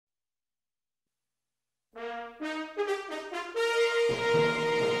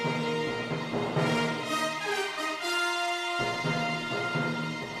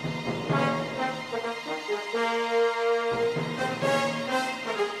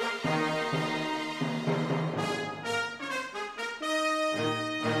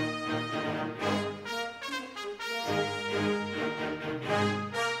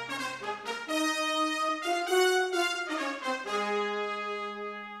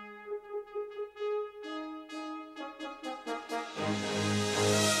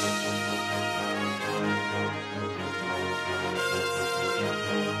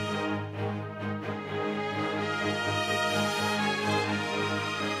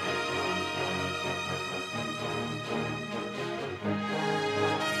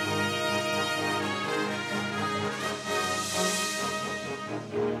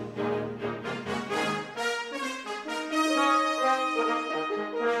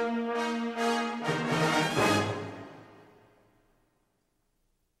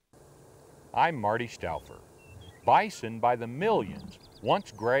I'm Marty Stouffer. Bison by the millions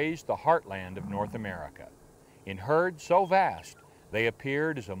once grazed the heartland of North America. In herds so vast, they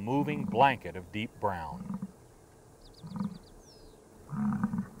appeared as a moving blanket of deep brown.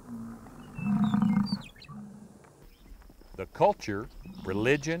 The culture,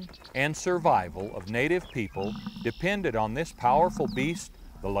 religion, and survival of native people depended on this powerful beast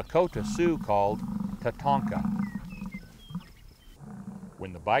the Lakota Sioux called Tatonka.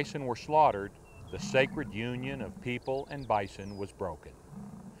 When the bison were slaughtered, the sacred union of people and bison was broken.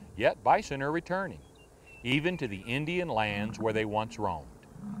 Yet bison are returning, even to the Indian lands where they once roamed.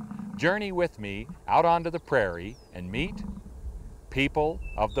 Journey with me out onto the prairie and meet people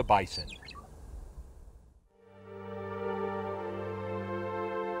of the bison.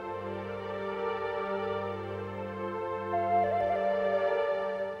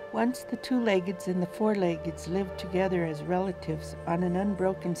 Once the two-leggeds and the four-leggeds lived together as relatives on an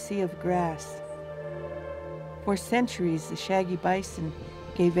unbroken sea of grass. For centuries, the shaggy bison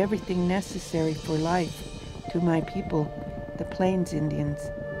gave everything necessary for life to my people, the Plains Indians.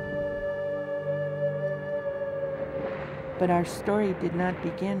 But our story did not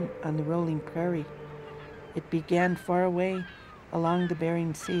begin on the rolling prairie. It began far away along the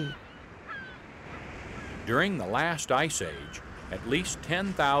Bering Sea. During the last ice age, at least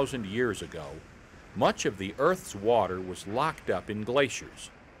 10,000 years ago, much of the Earth's water was locked up in glaciers.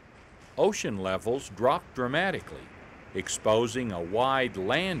 Ocean levels dropped dramatically, exposing a wide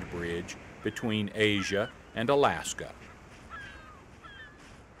land bridge between Asia and Alaska.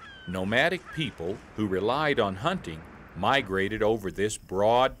 Nomadic people who relied on hunting migrated over this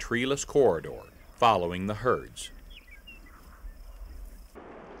broad, treeless corridor, following the herds.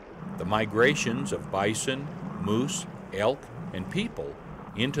 The migrations of bison, moose, elk, and people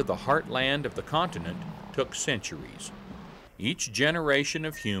into the heartland of the continent took centuries. Each generation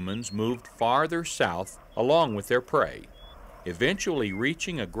of humans moved farther south along with their prey, eventually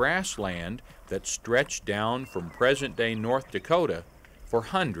reaching a grassland that stretched down from present-day North Dakota for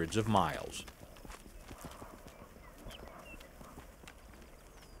hundreds of miles.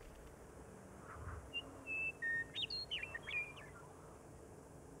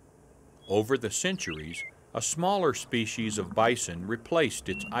 Over the centuries, a smaller species of bison replaced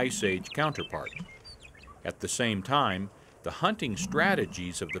its Ice Age counterpart. At the same time, the hunting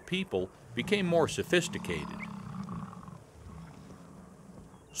strategies of the people became more sophisticated.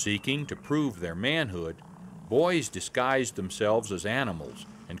 Seeking to prove their manhood, boys disguised themselves as animals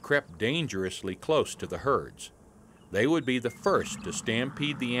and crept dangerously close to the herds. They would be the first to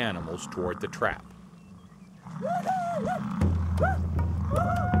stampede the animals toward the trap.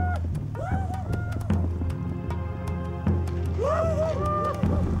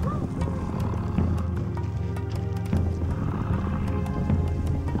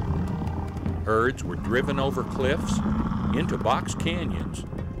 Herds were driven over cliffs, into box canyons,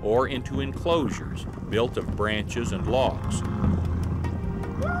 or into enclosures built of branches and logs.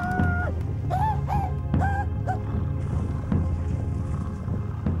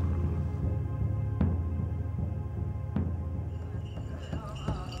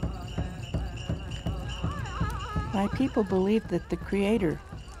 My people believed that the Creator,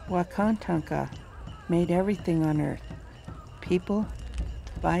 Tatonka, made everything on earth. People,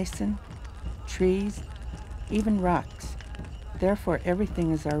 bison, trees, even rocks. Therefore,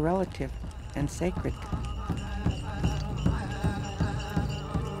 everything is our relative and sacred.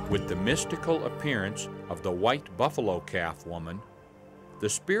 With the mystical appearance of the white buffalo calf woman, the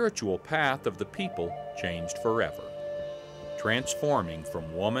spiritual path of the people changed forever, transforming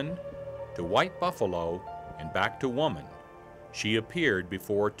from woman to white buffalo and back to woman, she appeared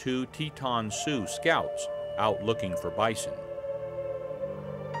before 2 Teton Sioux scouts out looking for bison.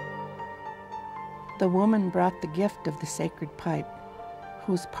 The woman brought the gift of the sacred pipe,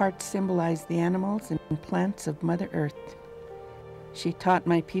 whose parts symbolize the animals and plants of Mother Earth. She taught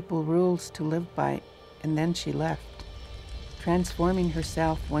my people rules to live by, and then she left, transforming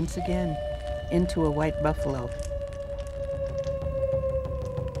herself once again into a white buffalo.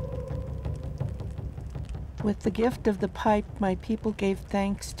 With the gift of the pipe, my people gave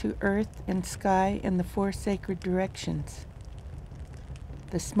thanks to earth and sky and the 4 sacred directions.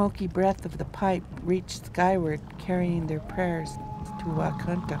 The smoky breath of the pipe reached skyward, carrying their prayers to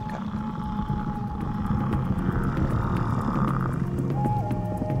Tatonka.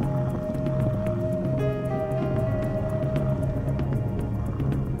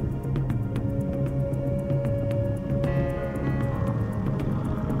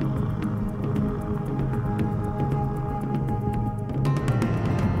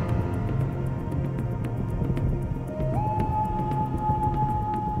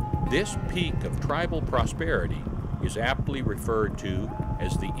 This peak of tribal prosperity is aptly referred to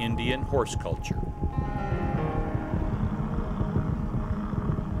as the Indian horse culture.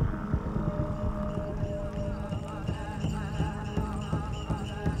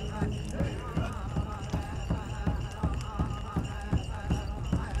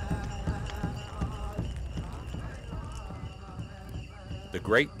 The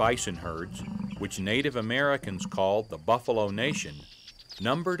great bison herds, which Native Americans called the Buffalo Nation,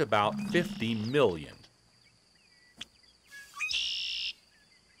 numbered about 50 million.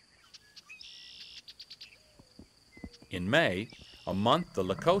 In May, a month the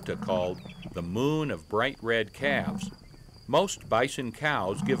Lakota called the Moon of Bright Red Calves, most bison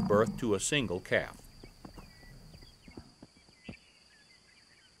cows give birth to a single calf.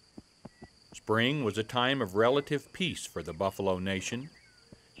 Spring was a time of relative peace for the Buffalo Nation.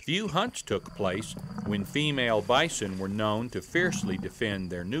 Few hunts took place when female bison were known to fiercely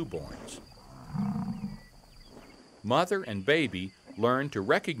defend their newborns. Mother and baby learned to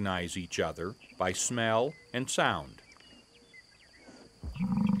recognize each other by smell and sound.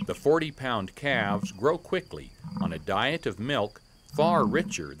 The 40-pound calves grow quickly on a diet of milk far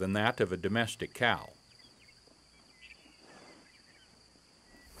richer than that of a domestic cow.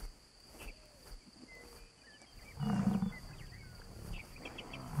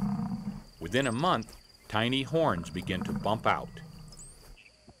 Within a month, tiny horns begin to bump out.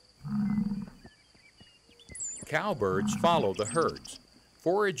 Cowbirds follow the herds,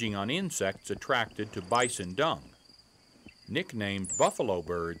 foraging on insects attracted to bison dung. Nicknamed buffalo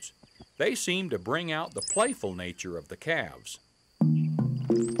birds, they seem to bring out the playful nature of the calves.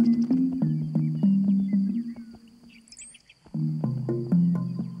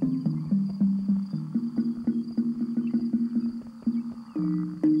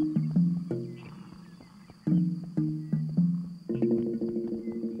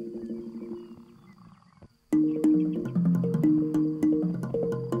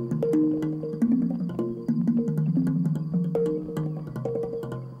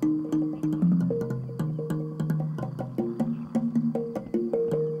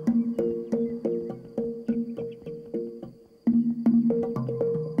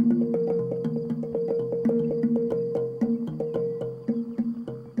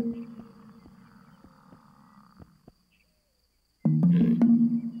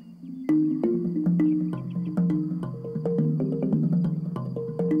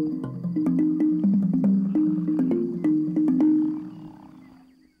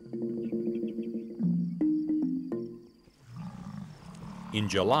 In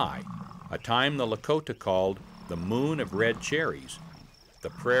July, a time the Lakota called the Moon of Red Cherries, the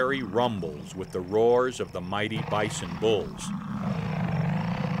prairie rumbles with the roars of the mighty bison bulls.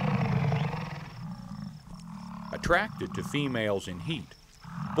 Attracted to females in heat,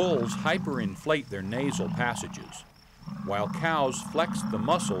 bulls hyperinflate their nasal passages, while cows flex the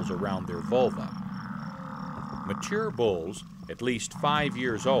muscles around their vulva. Mature bulls, at least 5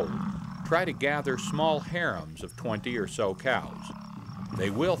 years old, try to gather small harems of 20 or so cows. They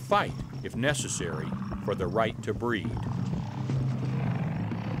will fight, if necessary, for the right to breed.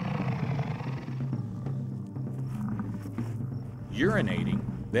 Urinating,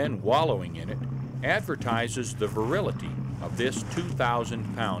 then wallowing in it, advertises the virility of this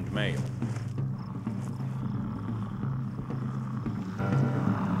 2,000-pound male.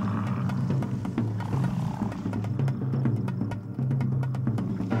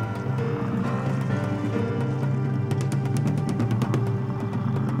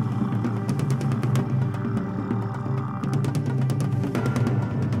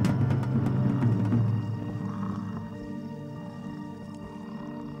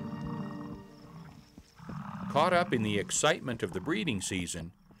 Caught up in the excitement of the breeding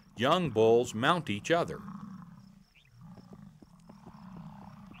season, young bulls mount each other.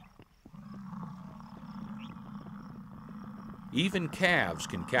 Even calves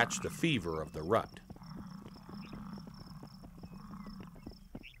can catch the fever of the rut.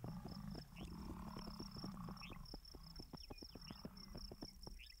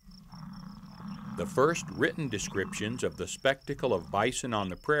 The first written descriptions of the spectacle of bison on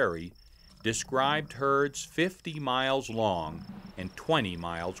the prairie described herds 50 miles long and 20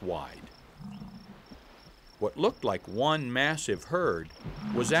 miles wide. What looked like one massive herd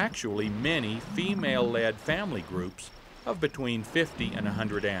was actually many female-led family groups of between 50 and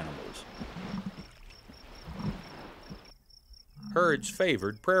 100 animals. Herds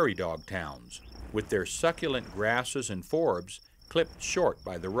favored prairie dog towns, with their succulent grasses and forbs clipped short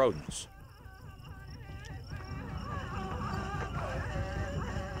by the rodents.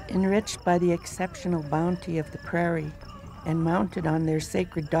 Enriched by the exceptional bounty of the prairie and mounted on their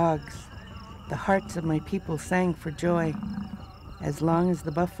sacred dogs, the hearts of my people sang for joy. As long as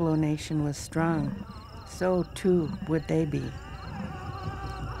the Buffalo Nation was strong, so too would they be.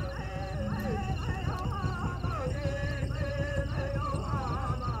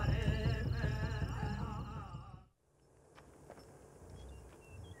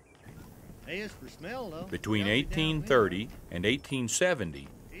 Between 1830 and 1870,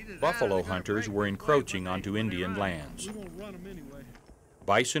 buffalo hunters were encroaching onto Indian lands.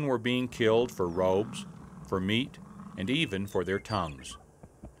 Bison were being killed for robes, for meat, and even for their tongues.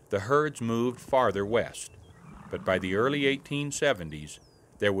 The herds moved farther west, but by the early 1870s,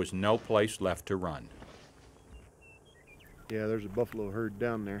 there was no place left to run. Yeah, there's a buffalo herd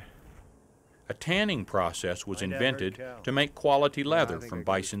down there. A tanning process was invented to make quality leather from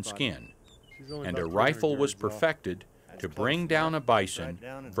bison skin, and a rifle was perfected to bring down a bison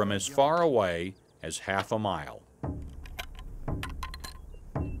from as far away as half a mile.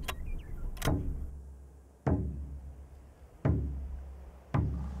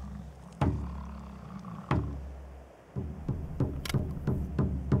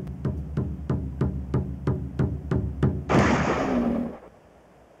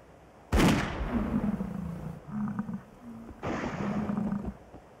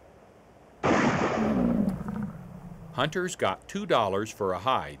 Hunters got $2 for a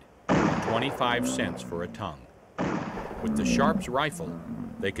hide and 25 cents for a tongue. With the Sharp's rifle,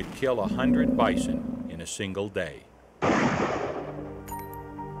 they could kill 100 bison in a single day.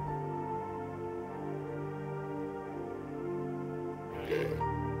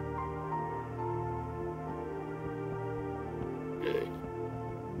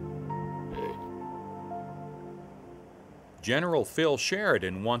 General Phil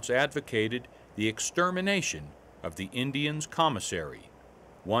Sheridan once advocated the extermination of the Indian's commissary.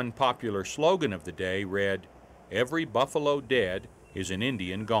 One popular slogan of the day read, "Every buffalo dead is an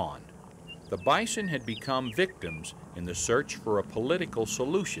Indian gone." The bison had become victims in the search for a political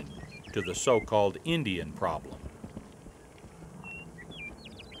solution to the so-called Indian problem.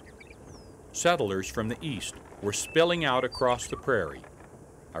 Settlers from the east were spilling out across the prairie.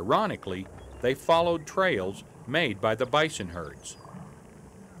 Ironically, they followed trails made by the bison herds.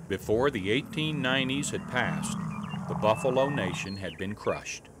 Before the 1890s had passed, the Buffalo Nation had been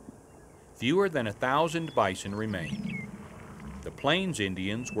crushed. Fewer than 1,000 bison remained. The Plains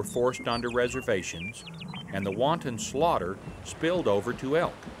Indians were forced onto reservations, and the wanton slaughter spilled over to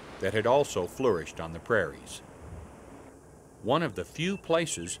elk that had also flourished on the prairies. One of the few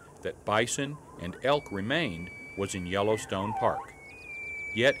places that bison and elk remained was in Yellowstone Park.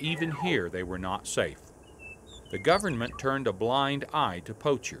 Yet even here they were not safe. The government turned a blind eye to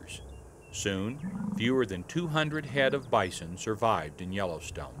poachers. Soon, fewer than 200 head of bison survived in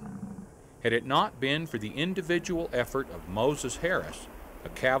Yellowstone. Had it not been for the individual effort of Moses Harris, a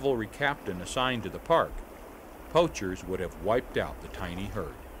cavalry captain assigned to the park, poachers would have wiped out the tiny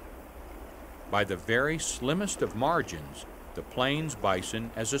herd. By the very slimmest of margins, the plains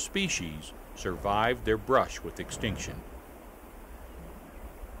bison as a species survived their brush with extinction.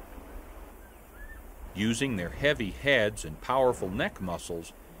 Using their heavy heads and powerful neck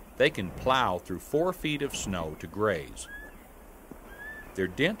muscles, they can plow through 4 feet of snow to graze. Their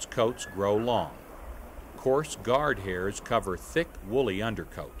dense coats grow long. Coarse guard hairs cover thick, woolly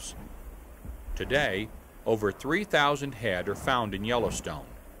undercoats. Today, over 3,000 head are found in Yellowstone,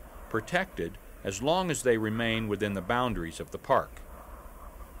 protected as long as they remain within the boundaries of the park.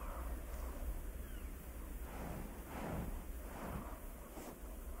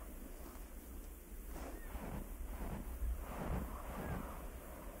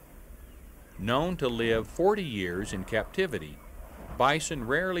 Known to live 40 years in captivity, bison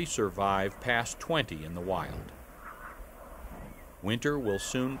rarely survive past 20 in the wild. Winter will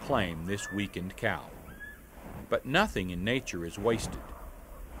soon claim this weakened cow. But nothing in nature is wasted.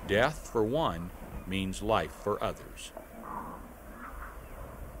 Death for one means life for others.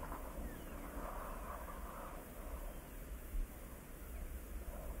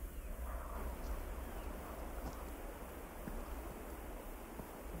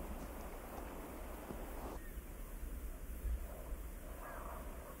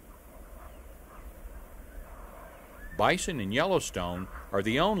 Bison in Yellowstone are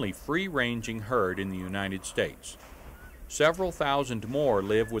the only free-ranging herd in the United States. Several thousand more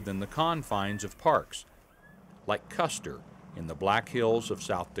live within the confines of parks, like Custer in the Black Hills of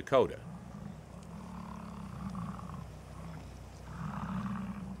South Dakota.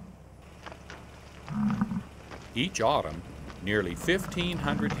 Each autumn, nearly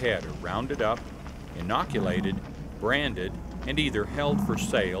 1,500 head are rounded up, inoculated, branded, and either held for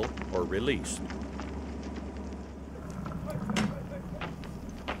sale or released.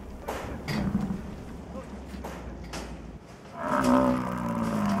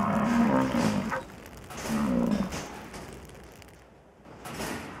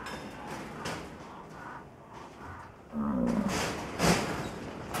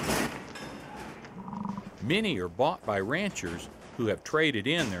 Many are bought by ranchers who have traded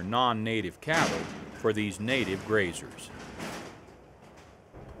in their non-native cattle for these native grazers.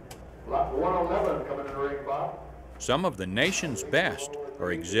 Lot 111 coming in the ring, Bob. Some of the nation's best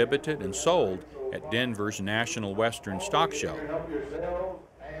are exhibited and sold at Denver's National Western Stock Show.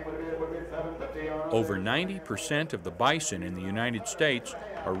 Over 90% of the bison in the United States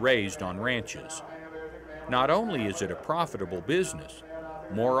are raised on ranches. Not only is it a profitable business,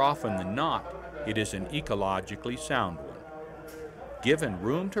 more often than not, it is an ecologically sound one. Given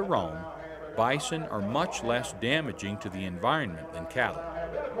room to roam, bison are much less damaging to the environment than cattle.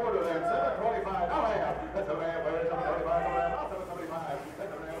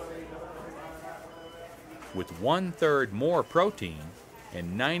 With 1/3 more protein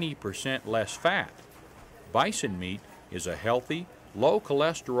and 90% less fat, bison meat is a healthy, low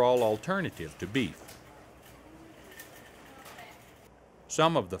cholesterol alternative to beef.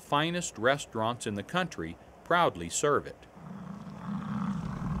 Some of the finest restaurants in the country proudly serve it.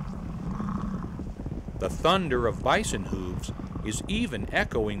 The thunder of bison hooves is even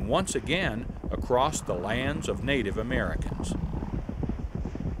echoing once again across the lands of Native Americans.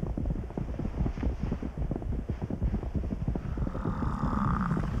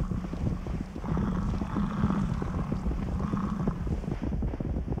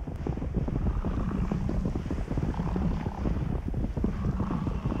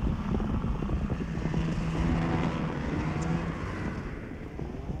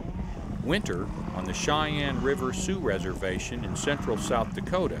 Winter on the Cheyenne River Sioux Reservation in central South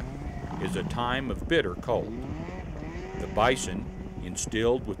Dakota is a time of bitter cold. The bison,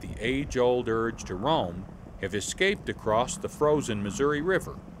 instilled with the age-old urge to roam, have escaped across the frozen Missouri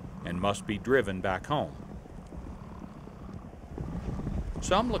River and must be driven back home.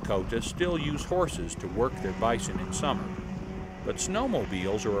 Some Lakotas still use horses to work their bison in summer, but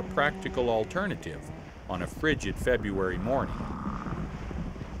snowmobiles are a practical alternative on a frigid February morning.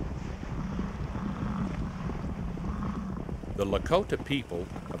 The Lakota people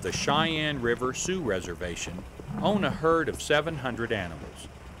of the Cheyenne River Sioux Reservation own a herd of 700 animals.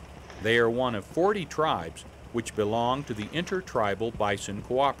 They are one of 40 tribes which belong to the Intertribal Bison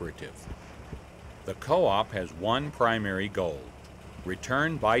Cooperative. The co-op has one primary goal: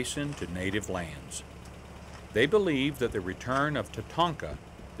 return bison to native lands. They believe that the return of Tatonka,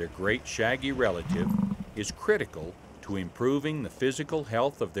 their great shaggy relative, is critical to improving the physical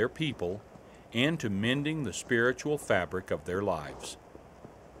health of their people and to mending the spiritual fabric of their lives.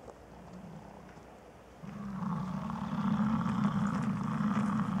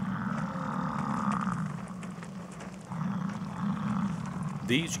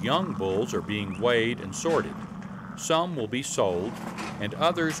 These young bulls are being weighed and sorted. Some will be sold, and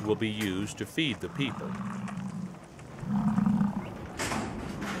others will be used to feed the people.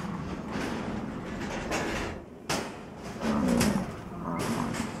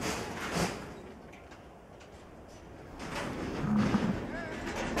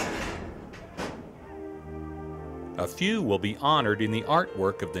 A few will be honored in the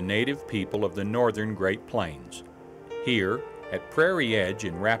artwork of the native people of the northern Great Plains. Here, at Prairie Edge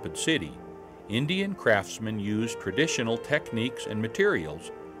in Rapid City, Indian craftsmen used traditional techniques and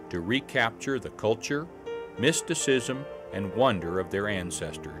materials to recapture the culture, mysticism, and wonder of their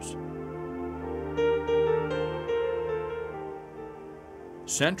ancestors.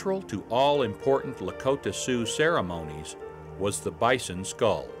 Central to all important Lakota Sioux ceremonies was the bison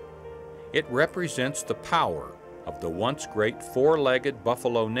skull. It represents the power of the once great four-legged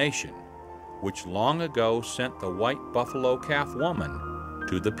buffalo nation, which long ago sent the white buffalo calf woman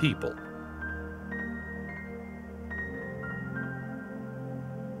to the people.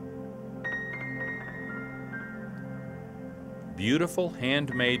 Beautiful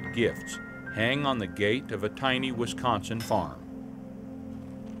handmade gifts hang on the gate of a tiny Wisconsin farm.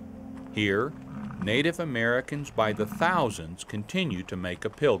 Here, Native Americans by the thousands continue to make a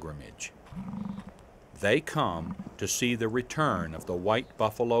pilgrimage. They come to see the return of the white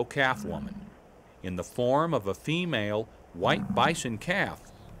buffalo calf woman in the form of a female white bison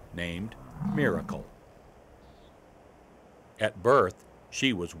calf named Miracle. At birth,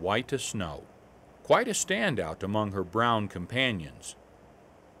 she was white as snow, quite a standout among her brown companions.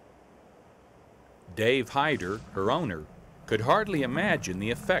 Dave Hyder, her owner, could hardly imagine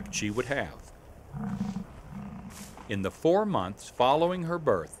the effect she would have. In the 4 months following her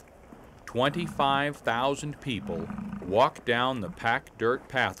birth, 25,000 people walked down the packed dirt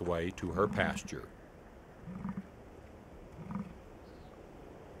pathway to her pasture.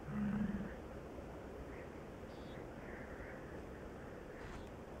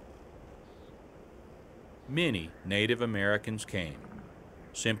 Many Native Americans came,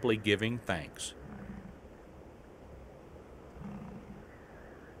 simply giving thanks.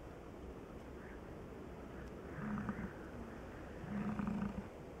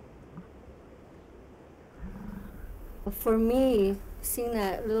 For me, seeing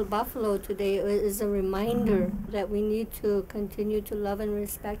that little buffalo today is a reminder that we need to continue to love and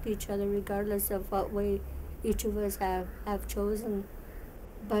respect each other regardless of what way each of us have chosen.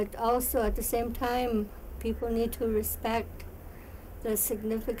 But also at the same time, people need to respect the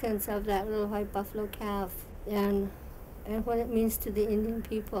significance of that little white buffalo calf and what it means to the Indian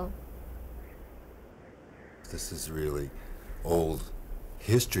people. This is really old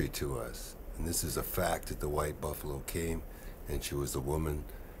history to us. And this is a fact that the white buffalo came, and she was a woman,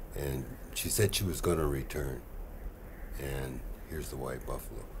 and she said she was going to return. And here's the white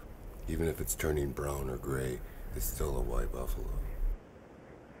buffalo. Even if it's turning brown or gray, it's still a white buffalo.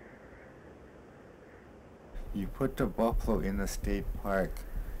 You put the buffalo in the state park,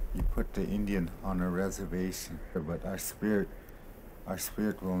 you put the Indian on a reservation, but our spirit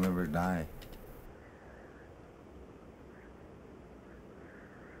will never die.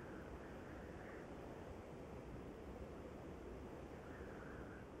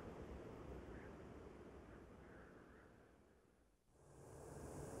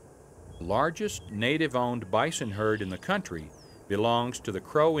 The largest native-owned bison herd in the country belongs to the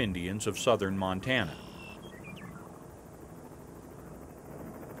Crow Indians of southern Montana.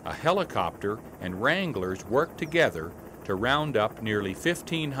 A helicopter and wranglers work together to round up nearly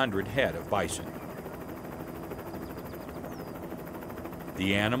 1,500 head of bison.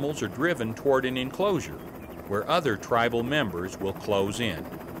 The animals are driven toward an enclosure where other tribal members will close in.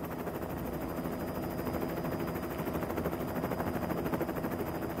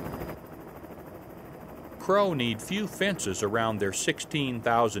 Crow need few fences around their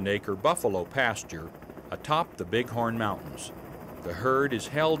 16,000-acre buffalo pasture atop the Bighorn Mountains. The herd is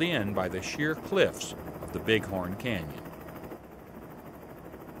held in by the sheer cliffs of the Bighorn Canyon.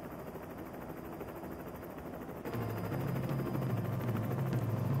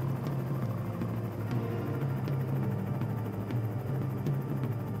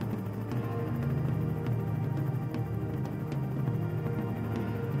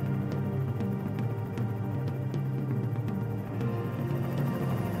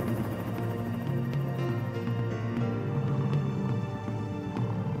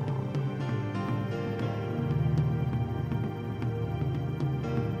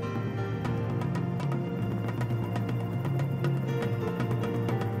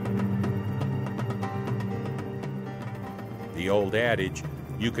 The old adage,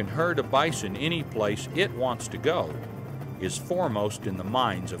 "You can herd a bison any place it wants to go," is foremost in the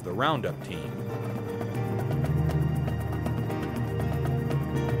minds of the roundup team.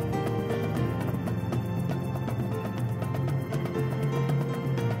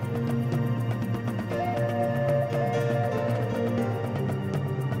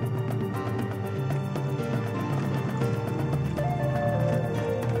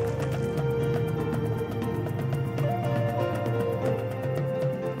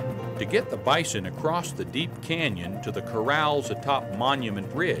 To get the bison across the deep canyon to the corrals atop Monument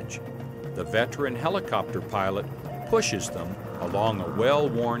Ridge, the veteran helicopter pilot pushes them along a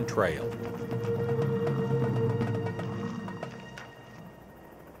well-worn trail.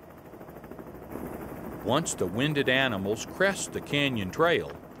 Once the winded animals crest the canyon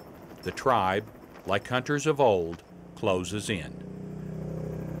trail, the tribe, like hunters of old, closes in.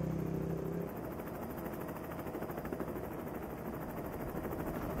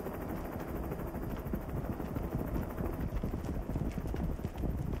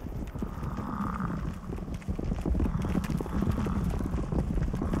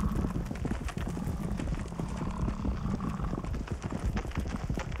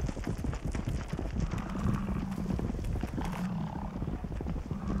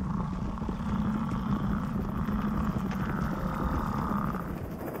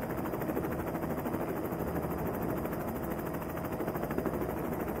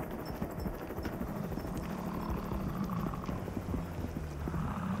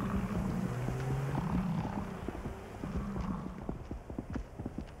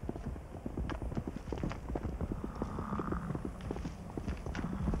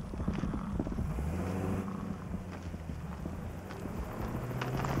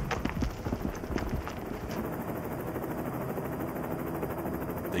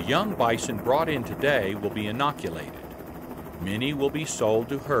 The young bison brought in today will be inoculated. Many will be sold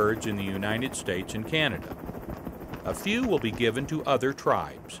to herds in the United States and Canada. A few will be given to other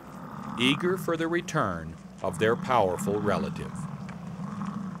tribes, eager for the return of their powerful relative.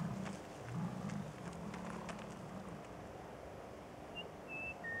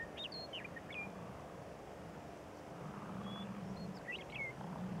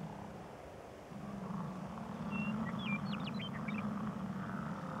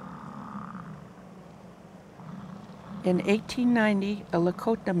 In 1890, a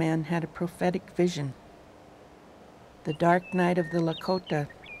Lakota man had a prophetic vision. The dark night of the Lakota,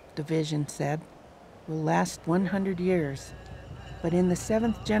 the vision said, will last 100 years, but in the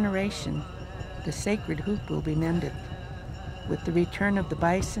 7th generation, the sacred hoop will be mended. With the return of the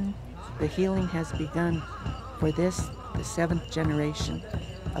bison, the healing has begun for this, the 7th generation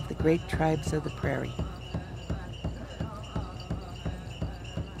of the great tribes of the prairie.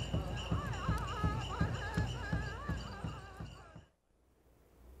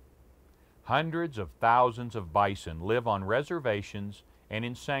 Hundreds of thousands of bison live on reservations and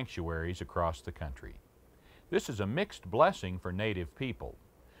in sanctuaries across the country. This is a mixed blessing for native people,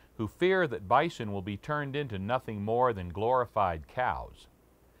 who fear that bison will be turned into nothing more than glorified cows.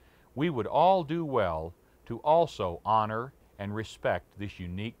 We would all do well to also honor and respect this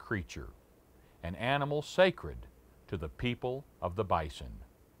unique creature, an animal sacred to the people of the bison.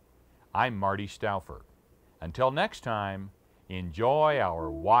 I'm Marty Stouffer. Until next time, enjoy our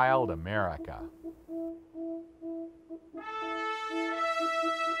wild America.